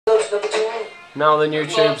Now then,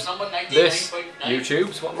 YouTubes. This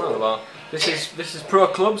YouTubes. What am I about? This is Pro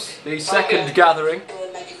Clubs, the second gathering.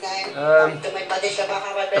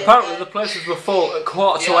 Apparently the places were full at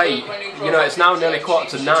 8:15. You know, it's now nearly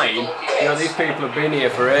 8:45. You know, these people have been here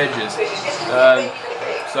for ages.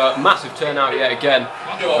 So massive turnout yet again.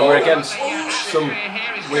 And we're against some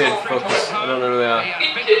weird fuckers. I don't know who they are.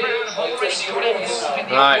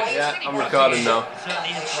 Right, yeah, I'm recording now.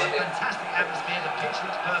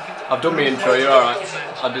 I've done my intro, you're alright.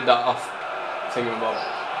 I did that off thingamabob.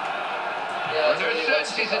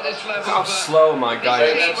 Look how slow my guy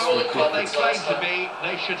is. It's ridiculous. They claim to be,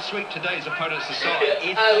 they should sweep today's opponents aside.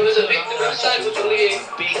 Big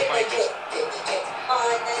fight.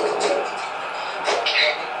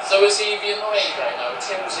 So is he the annoying guy now?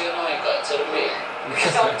 Tim's the annoying guy instead of me.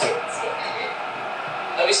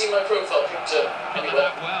 Have you seen my profile picture?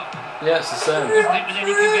 Anyway? Yeah, it's the same.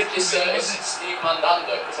 It's Steve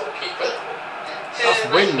Mandanda because I'm a keeper. That's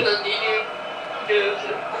wind. I'm not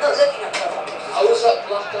looking at profile pictures. I was that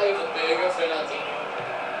black guy with the burger, Fernandinho.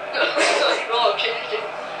 Oh, okay.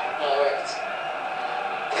 Alright.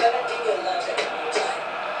 Fernandinho loves it all the time.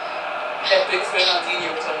 Epic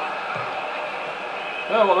Fernandinho time.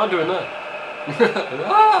 Oh, what am I doing there?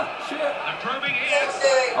 Ah, shit. They're probing here.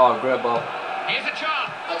 Oh, great ball. Here's a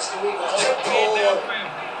chance. That's the week.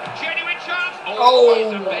 Genuine chance. Oh.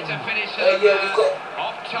 It's a better finish Yeah, we've got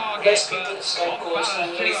off target, best but people to score off goals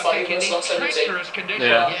balance in too, only I 5 think, in minutes, these not 17. treacherous conditions.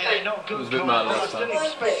 Yeah. Not It good. was a bit mad I last still time.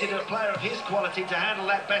 expected a player of his quality to handle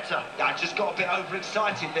that better. I just got a bit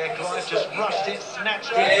overexcited there, Clive. Just rushed it,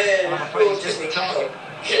 snatched it. Yeah. I'm afraid he's just the target.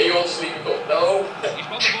 Yeah, you want to sleep a goal? No. He's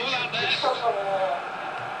won the ball out there.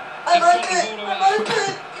 I'm open! I'm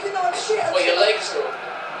open! Even though I'm shit, I'm Well, your legs are up.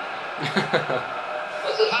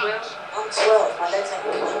 I'm 12, my legs ain't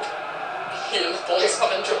good. Your balls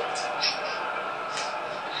haven't dropped.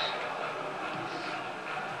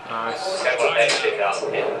 Nice. My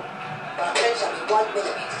legs are 1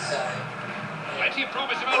 millimetre, so... Plenty of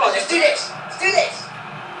promise about Come on, let's do this! Let's do this!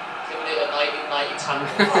 Giving it a 1990 tackle.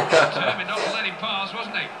 Determined not to let him pass,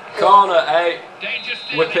 wasn't he? Corner 8. Danger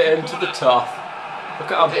still. Whip it into the top. Look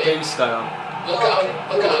at how beast I am. Look at how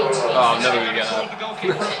Oh, I'm never going to get Solved the that.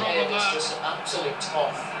 goalkeeper a problem it's there. just an absolute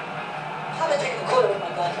tough. I haven't taken the corner with my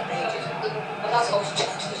guy for ages. My last goal was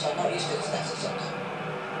Chester, so I'm not used to the stats of something.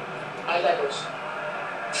 Eye levels.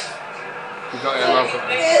 You got your mouth up.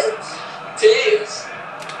 Tears.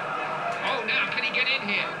 Oh, now can he get in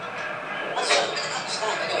here? That's what I don't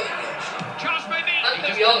understand, I know you Chance maybe. He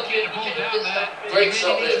just Yorkies, couldn't get the ball down there. Great He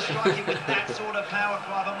shot really needs to there. strike it with that sort of power,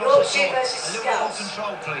 Clive. I'm not Yorkshire sure. versus A little bit more Scouts.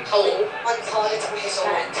 control, please. Hello. One's harder to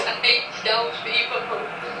understand.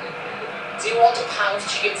 Do you want a pound of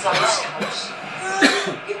chicken sandwich?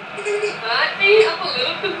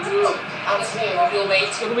 Anthony, your mate.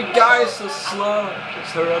 Look at me guys, so slow.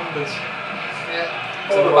 It's horrendous. Yeah.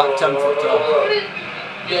 It's only about 10 foot tall.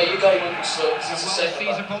 Yeah, you guys went slow. This is the Well, second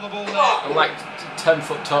Caesar one. pulled the ball there. I'm like 10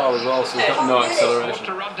 foot tall as well, so he's got no Forced acceleration.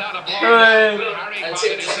 to run down a block. Hey. Harry And by the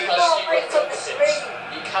Tim just defender. casually runs up the pitch.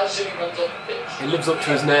 He casually runs up the pitch. He lives up to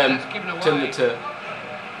his name, Tim the Tit.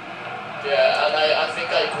 Yeah, and I think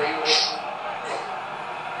I agree with him.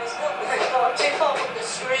 It's not very far, too far from the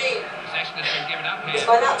screen. Possession has been given up here.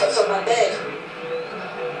 My laptop's on my bed.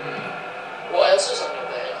 What else is on your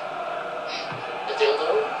bed? A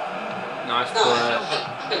dildo? Nice No. play.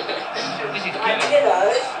 This is My good.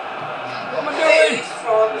 pillows, What am I food doing?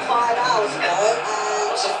 from 5 hours ago,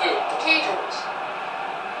 What's and... the food? Potatoes.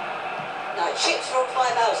 No, chips from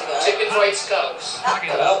 5 hours ago. Chicken fried scallops. That Flag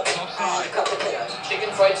it pillow, up, offside. and a couple of pillows. Chicken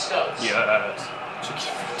fried scallops. Yes.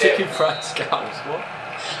 Chicken fried scallops, what?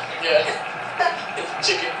 Yeah.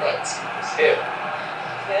 Chicken fried scallops. Here,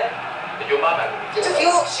 Yeah? did your mum have It's a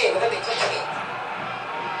Yorkshire, we've been touching it.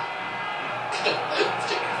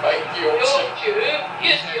 Chicken fried Yorkshire.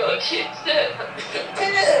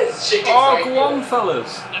 Pillows! Chicken Oh, fried go on,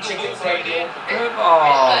 fellas. Chicken fried Yorkshire.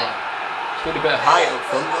 Oh. Need a bit of height up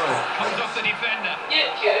front, though. Comes off the defender. Get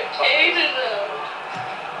Yorkshire.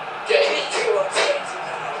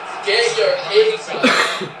 your haggis out.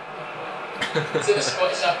 It's in a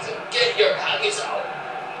Scottish accent. Get your haggis out.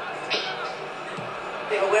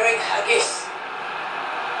 They were wearing haggis.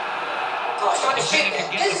 Oh, I was trying to shoot them.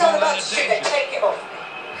 This is all about to shoot them, take it off me.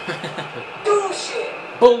 Bullshit!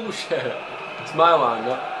 Bullshit. It's my line,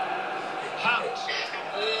 though. Hunt.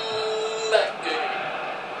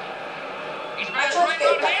 He's I about to tried to break get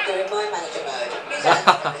on back here. doing my manager mode. He's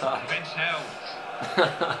out. Defence held.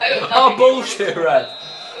 Oh, bullshit, Red.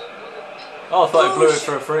 Oh, I thought he blew it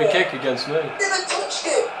for a free kick against me. Never touched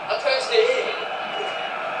it. I pressed it.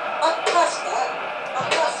 I passed that. I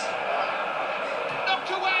passed.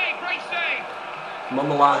 Knocked away. Great save. I'm on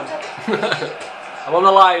the line. I'm on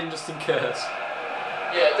the line just in case.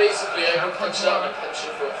 Yeah, basically I can punch it out and punch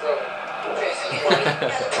it for a throw.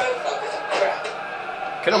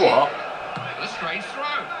 Can I what? The straight throw.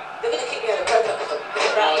 They're going to kick me out of profile because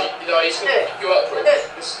I'm No, he's going to kick you out for it.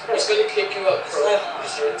 He's going to kick you out for it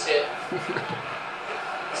because you're a tit.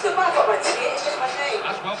 It's not my fault, my ticket, it's just my name.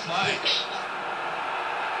 That's well played.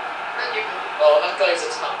 Oh, that guy's a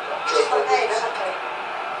tap. It's just my name, that's okay.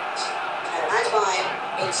 And mine,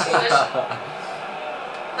 instinct.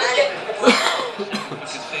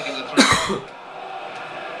 Conceding the throw.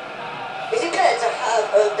 Is it better to have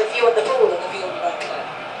the view on the ball or the view on the back?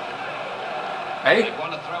 Hey? They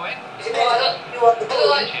want to throw in. Is it better to view on the ball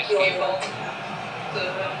or the view on the back?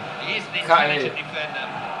 He is an Can't hear intelligent you. defender.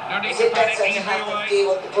 No need Is to it panic, better he's to have the away. view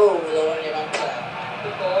on the ball or on your back?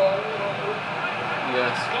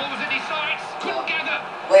 Yes. Ball was in his sights. Couldn't gather.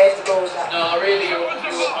 Where's the balls at? No, really, you Someone's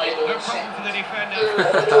a were mark. No eyeballs. problem for the defender.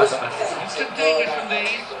 Balls Instant danger from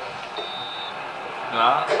these.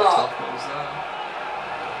 Ah, Come on. tough ones there.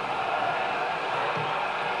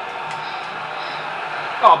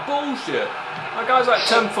 Oh, bullshit. That guy's like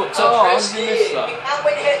 10 foot tall. How did you miss You that? can't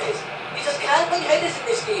win headers. You just can't win headers in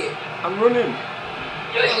this game. I'm running.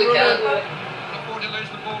 Yes, we can. Can't afford to lose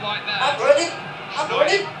the ball like I'm that. running. I'm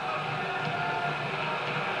running.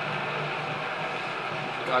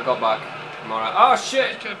 I got back. I'm alright. Oh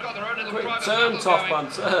shit! To have got their own little Quick private turn, battle tough going.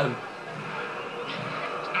 man, turn.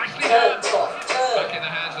 Nicely Turn, done. top, turn. Back in the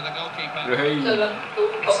hands of the goalkeeper. Hey.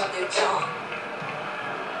 What's that do? Top.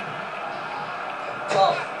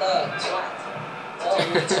 Top, third, twat. Top,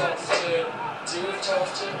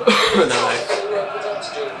 Nice.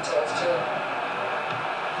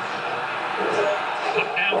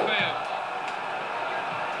 Downfield.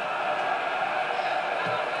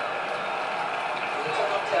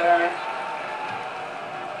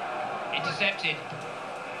 Intercepted.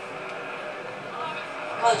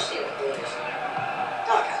 Can't see what ball is.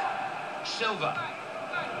 Okay. Silver.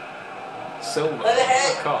 Silver.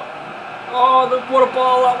 Overhead. Cut. Oh, what a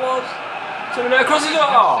ball that was. Something there across his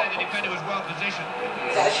oh. The defender was well positioned.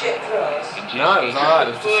 Is that a shit cross? No, it was alright.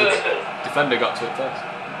 It was just the defender got to it first.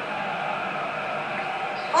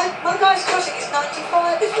 My guy's crossing is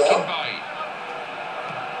 95 as well. By.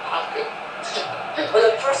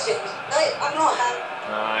 Well, I'm crossing. No, I'm not.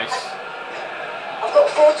 Nice. I've got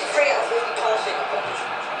 43 out of 50 passing.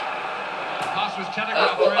 Pass was I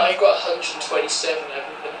telegraphed got through. 127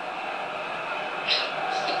 everything.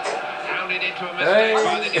 Pounded into a Hey. mistake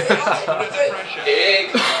by the defence. Under the pressure. Big.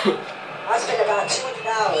 I spent about 200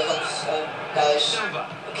 hours on those Silver.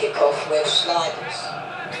 kick-off with sliders.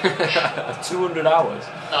 200 hours.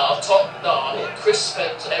 No, Chris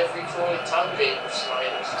spends every crawling time game with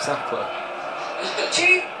sliders. Exactly.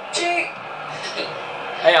 Cheap, cheap.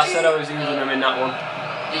 Hey, I said I was using him in that one.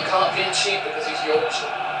 You can't be cheap because he's Yorkshire.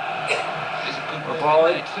 There's a good A ball ball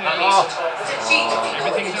in in. there, too. And he's Oh. a top. I said cheap.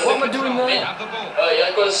 Everything's What am I under doing control. there? Have the ball. Oh yeah,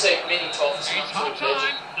 I gotta say, mini top is It's half absolute legend.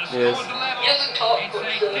 time. The Yes. score's level. He doesn't talk, It's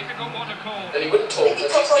a difficult one to call. And he wouldn't talk.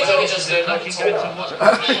 He's only just learned how to talk.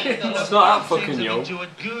 It's not that fucking young.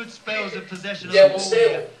 Good spells of possession Yeah, of well the still,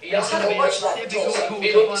 ball. he has I to haven't be watched that Difficult talk. call He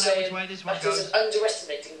to wouldn't find out say which way this one that is goes. an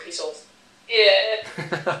underestimating piece of. Yeah.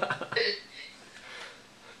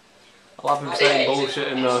 I'll have him saying bullshit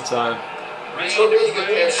in no time. He's got really good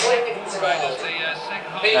Right, pairs. as the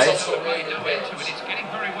second half Hey. is underway, no end to it. It's getting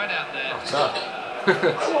very wet out there. What's that?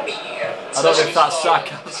 Come here. I don't know if that's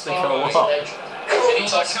sarcastic or what. Mini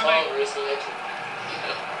top's father is the legend.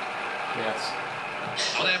 Yes.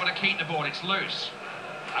 Unable to keep the ball. It's loose.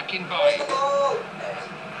 Akin Where's the by. ball?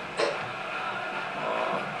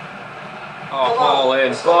 Oh, ball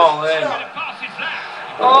in, ball in. Pass is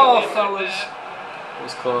that. Oh, fellas. It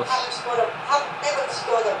was close. I've never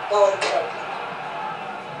scored a goal in Europe.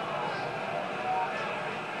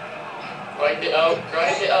 Grind it out,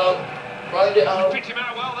 grind it out, grind it out. Picked him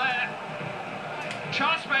out well there.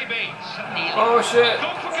 Chance maybe. Oh, shit.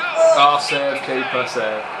 Goal for goal. Oh, save, keeper,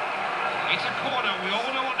 save. It's a corner. We all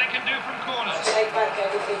know what they can do from I corners. take back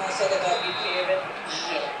everything I said about you, Kieran.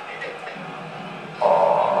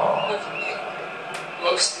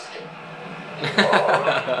 Most of it.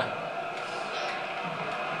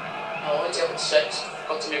 Oh, why do you have sex?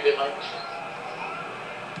 Got to move it, man.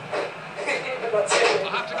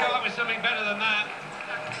 We'll have to go up with something better than that.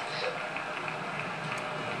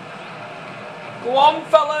 Go on,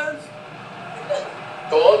 fellas.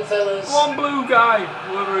 Go on, fellas. Go on, blue guy.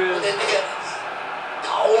 Whoever he is.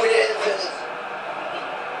 Oh, yeah, the fellas.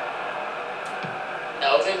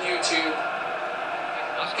 Alvin, YouTube.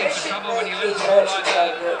 Asking for trouble when you lose His the ball like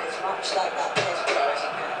that. work as much like that Pez Pro as he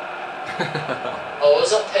can. Oh, was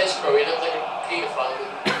that Pez Pro? He looked like a paedophile.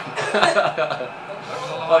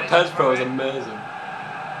 That Pez Pro is amazing.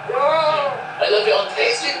 I love it on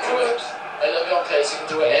PES, you can do it. I love it on PES, you can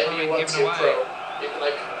do whatever you want to Pro. You can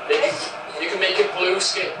like make a blue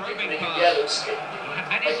skin, you can make a yellow skin.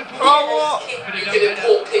 You can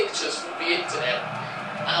import pictures from the internet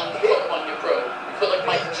and put them on your Pro. You put like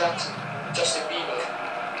Michael Jackson, Justin Bieber.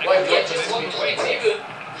 Why would you have Justin Bieber?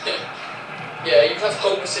 Yeah, you can have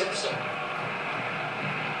Homer Simpson.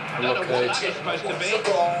 I'm okay. That's supposed to be.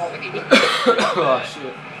 Oh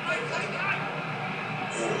shit.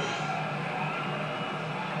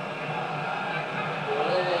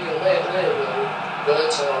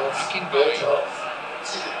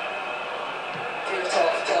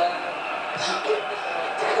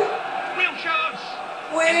 Real chance.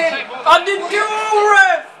 I didn't do all,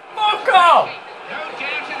 ref! Fuck off! No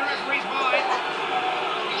doubt in the referee's mind.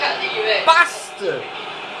 Bastard!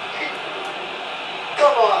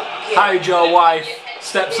 Come on. Hide your wife,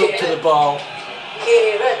 steps up to the ball.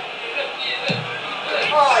 Kieran.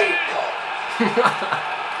 Oh, you cock.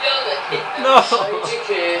 No! Hide your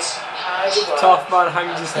kids, hide your wife. Tough man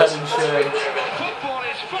hangs his head in shame. Football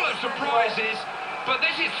is full of surprises, but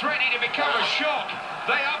this is threatening to become a shock.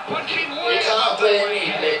 They are punching way You can't above their blame me,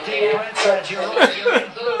 weight. Blake. You're right, you're in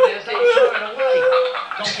through this, they're throwing away.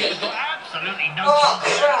 Goalkeeper's got absolutely no chance.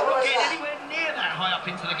 crap, what Not was getting that? anywhere near that high up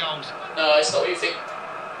into the goals. No, it's not what you think.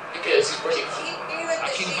 Because he's brilliant. We're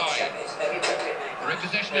in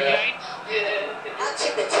possession Yeah. again. That's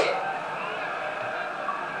in the tip.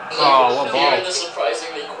 Oh, what ball. Kieran is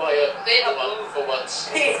surprisingly quiet for once.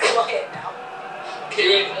 He's quiet now.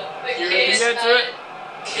 Kieran Get to it.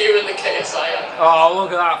 Kieran the KSI. Oh,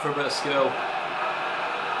 look at that for a bit of skill.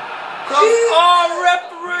 Oh,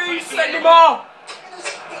 referee, send him off!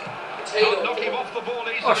 Can't knock him off the ball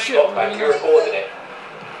easily. Oh shit. Back, you're recording it.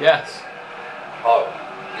 Yes. Oh.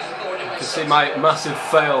 You can see my massive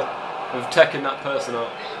fail of taking that person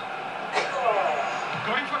out.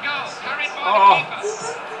 Going for goal. Carried by Oh. the keeper.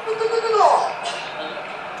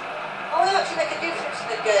 Oh, it actually make a difference in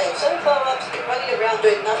the game. So far, I'm just running around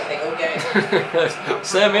doing nothing all game.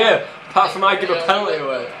 Same here, apart from I give a penalty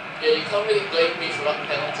away. Yeah, you can't really blame me for that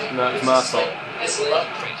penalty. No, it's my just fault. like, it's luck.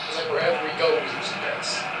 It's like wherever he goes, he just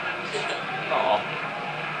gets. Oh.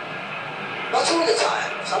 Not all the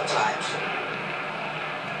time, sometimes.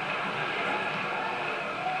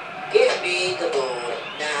 Give me the ball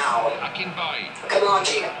now. Akinbaye. Come on,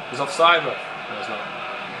 G. He's offside, but no, it's not.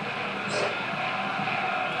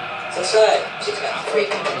 So, she's got 3.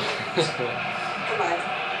 Come on.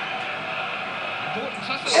 Important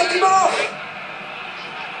tussle Send him there. off!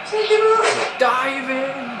 Send him off! Dive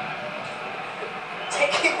in!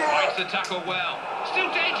 Take him Breaks out! the tackle well. Still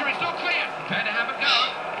danger, it's not clear. Prepare to have a go.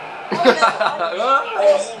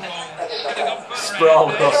 Sprawl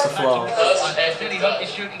across the floor. I really hope his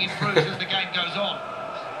shooting improves as the game goes on.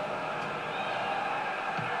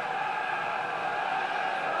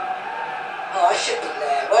 Oh, I should be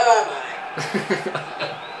there. Where am I?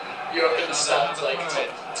 You're up in the stands like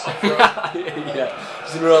top row. Yeah,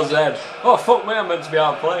 he's in Rose Edge. Oh fuck me, I'm meant to be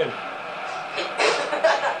out playing.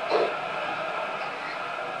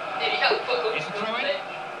 Is it throw in?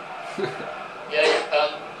 Yeah, you can.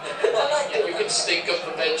 Yeah, you can stink up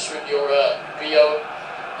the bench with your BO.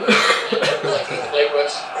 Like you play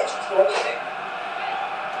worse. That's just one thing.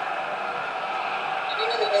 You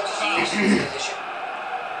know the bench is the useless position.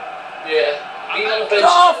 Yeah. Being on the bench.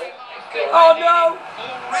 Off! Oh no!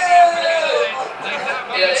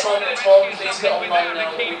 Yeah, Tom, please get online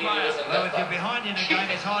now. We need you as Well, if you're a behind in a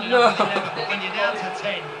game, it's hard No. enough to never, but when you're down to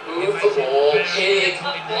 10, it move makes the it ball, very kick.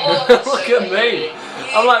 difficult indeed. Look at me!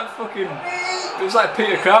 I'm like fucking. It was like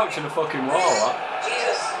Peter Crouch in a fucking wall, that.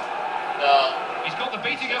 Jesus. No. He's got the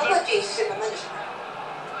beating of I've them. got Jesus in my management.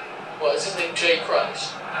 What is his name? Jay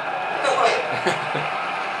Crouch?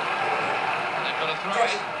 They've got a throw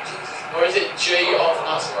in. Or is it Jay of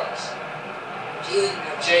Nazareth?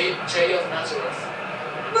 Jay of Nazareth.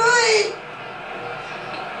 Mine!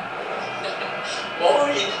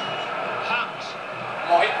 Mine. Hunt.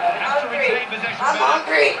 Mine. Has to retain possession I'm back.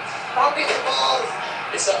 hungry! Hungry for balls!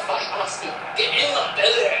 It's that fat bastard. Get in that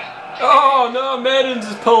belly. Oh no, Maidens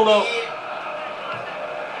is pulled up.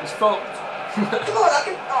 It's fucked. Come on, I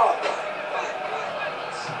can. Oh,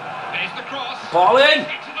 There's the cross. Ball in!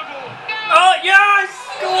 Into the ball. Oh yes!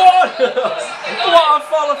 Go on! What a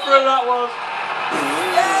follow through that was!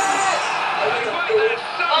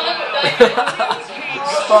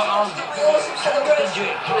 Spot on.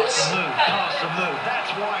 Pass the move,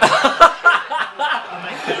 that's why.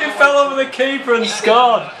 He fell over the keeper and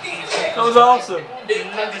scored. That was awesome. Big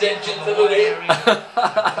packed engine for the win.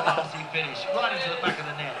 Classy finish, right into the back of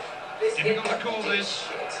the net. Difficult to call this.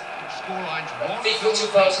 Scoreline's 1-0. FIFA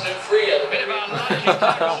 2003 at the Bit of minute. a lucky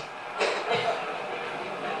tackle.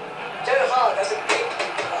 Joe Hart doesn't pick.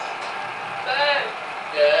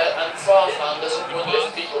 Yeah, and Farfan doesn't want to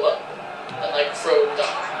lift people up and like throw them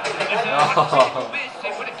down.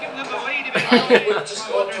 It would have given them the lead if it And you would just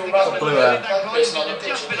go up to a random Blue hair. person on the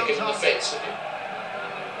pitch and kick him in the face, wouldn't you?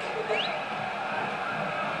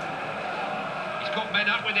 He's got men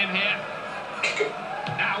up with him here.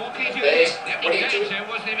 Now, what can he do? Hey, The what are you doing? danger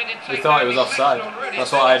was him in it. He thought he was offside.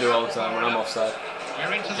 That's what I do all the time when I'm offside.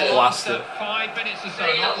 We're into the Blast last it. 5 minutes or so.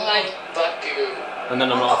 Hey, Not long. back you. And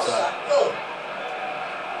then I'm not offside.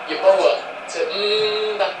 Your boa to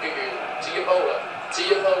back you. To your boa. To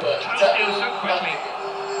your boa. To So quickly.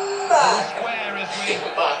 Back. Square as we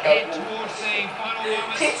Back head up. towards the final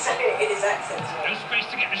moments. He's saying it in his accent. No space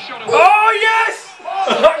to get the shot away. Oh yes!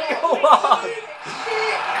 Come on!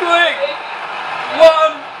 Quick! What a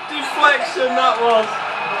deflection that was!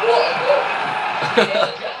 What a goal.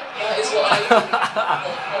 That is what I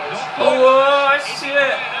Oh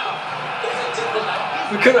shit!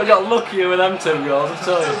 We couldn't have got luckier with them 2 goals, I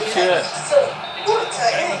tell you. Shit. What a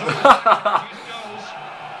hit. That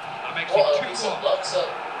makes What a it piece 2-1. of luck, sir.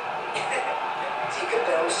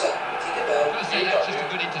 Tinkerbell, sir. Tinkerbell. I'm gonna say that's just a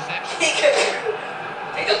good interception. Tinkerbell.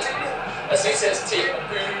 As he says, team.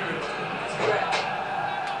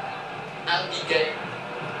 Andy Gay.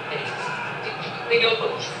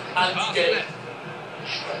 Andy Gay.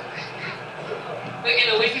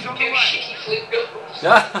 This is on the way.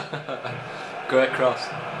 Great cross.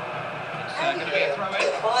 It's going to be a throw in.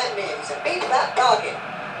 5 minutes and beat that target.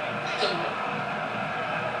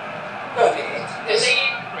 No minutes. His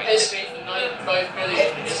fee for 95 million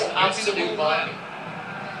is an absolute bargain.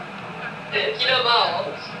 It's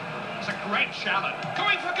a great challenge.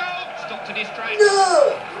 Going for goal. Stopped in his tracks.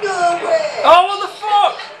 No! No way! Oh, what the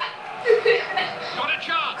fuck? Got a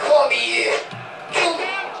chance. Come here!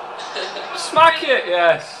 Smack it,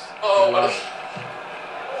 yes. Oh, Wow.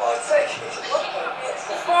 What's that? It's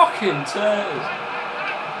Fucking turtles.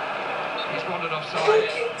 He's wandered offside.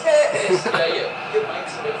 fucking turtles. yeah, your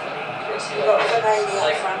mic's a bit funny. Chris, you Got like, Romania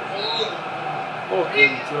like, front.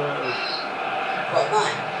 Fucking turtles. What,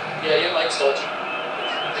 mine? yeah, your mic's dodgy.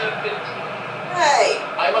 Hey!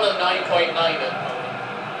 I'm on a 9.9 at the moment.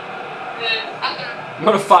 I'm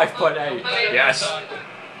on a 5.8. Yes.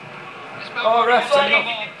 Oh, ref, turn it off.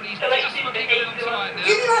 He's just looking a little tired now.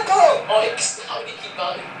 Give me that goal! Oh, how do you keep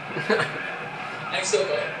batting? I'm still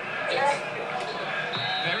going.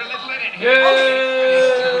 Very little in it here.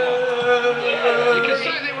 You can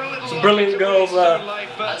say they were a little Some brilliant goals there.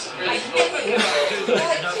 That's a really good.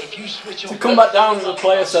 If you switch To off, come back down with the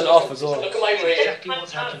player sent off as well. Look at my rating. exactly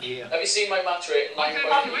what's happened here. Have you seen my match rating? Welcome to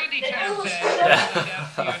 9.3. Andy Townsend. Down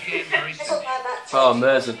to you again very That's soon. not bad, that's Oh,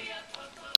 amazing.